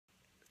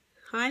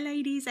Hi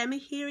ladies, Emma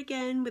here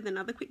again with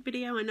another quick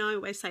video. I know I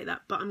always say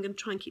that, but I'm going to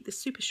try and keep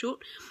this super short.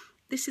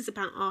 This is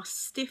about our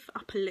stiff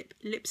upper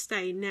lip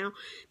stain. Now,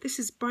 this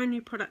is a brand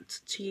new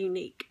product to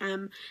Younique,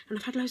 and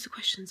I've had loads of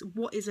questions.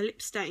 What is a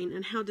lip stain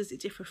and how does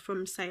it differ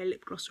from, say, a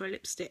lip gloss or a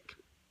lipstick?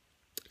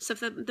 So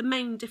the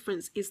main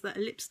difference is that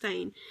a lip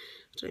stain,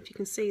 I don't know if you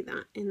can see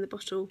that in the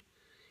bottle,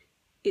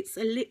 it's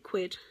a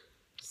liquid.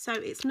 So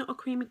it's not a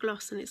creamy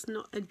gloss and it's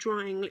not a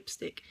drying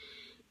lipstick.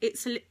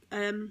 It's a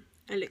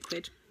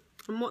liquid.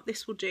 And what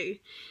this will do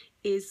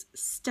is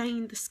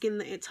stain the skin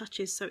that it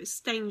touches, so it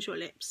stains your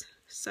lips.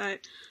 So I'm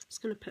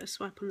just going to put a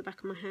swipe on the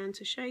back of my hand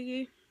to show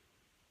you.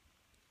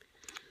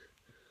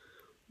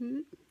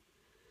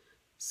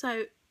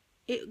 So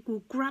it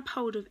will grab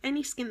hold of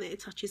any skin that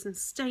it touches and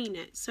stain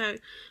it. So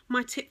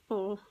my tip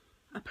for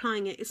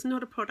applying it, it's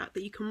not a product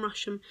that you can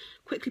rush and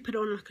quickly put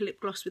on like a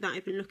lip gloss without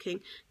even looking.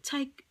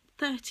 Take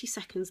 30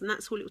 seconds and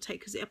that's all it will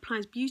take, because it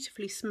applies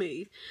beautifully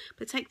smooth,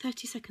 but take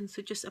 30 seconds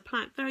to just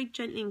apply it very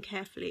gently and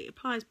carefully. It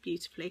applies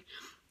beautifully.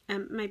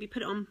 Maybe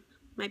put it on,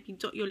 maybe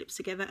dot your lips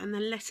together and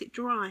then let it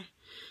dry.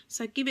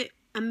 So give it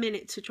a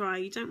minute to dry.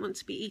 You don't want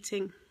to be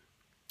eating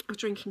or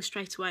drinking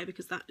straight away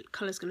because that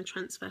colour is going to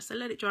transfer, so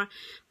let it dry.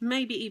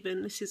 Maybe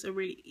even, this is a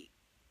really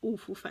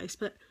awful face,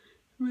 but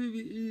maybe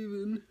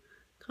even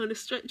kind of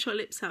stretch your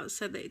lips out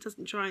so that it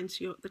doesn't dry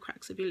into the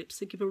cracks of your lips,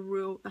 to give a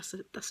real, that's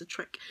a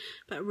trick,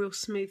 but a real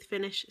smooth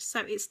finish. So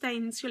it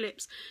stains your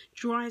lips,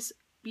 dries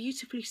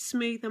beautifully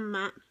smooth and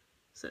matte,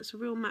 so it's a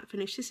real matte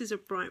finish. This is a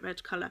bright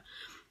red colour,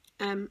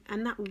 and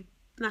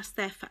that's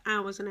there for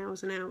hours and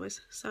hours and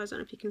hours. So I don't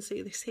know if you can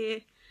see this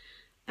here.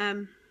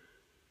 It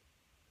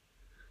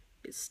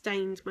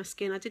stained my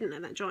skin. I didn't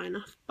let that dry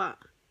enough, but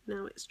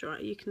now it's dry.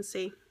 You can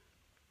see.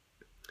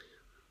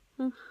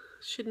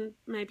 Shouldn't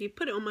maybe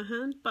put it on my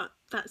hand, but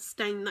that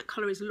stain, that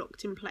colour is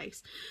locked in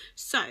place.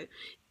 So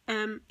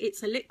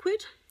it's a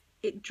liquid,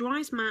 it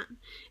dries matte,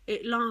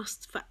 it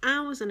lasts for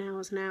hours and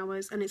hours and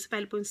hours, and it's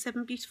available in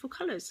 7 beautiful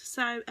colours.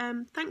 So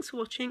thanks for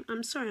watching.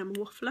 I'm sorry I'm a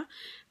waffler,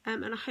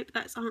 and I hope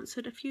that's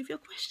answered a few of your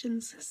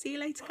questions. See you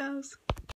later, girls.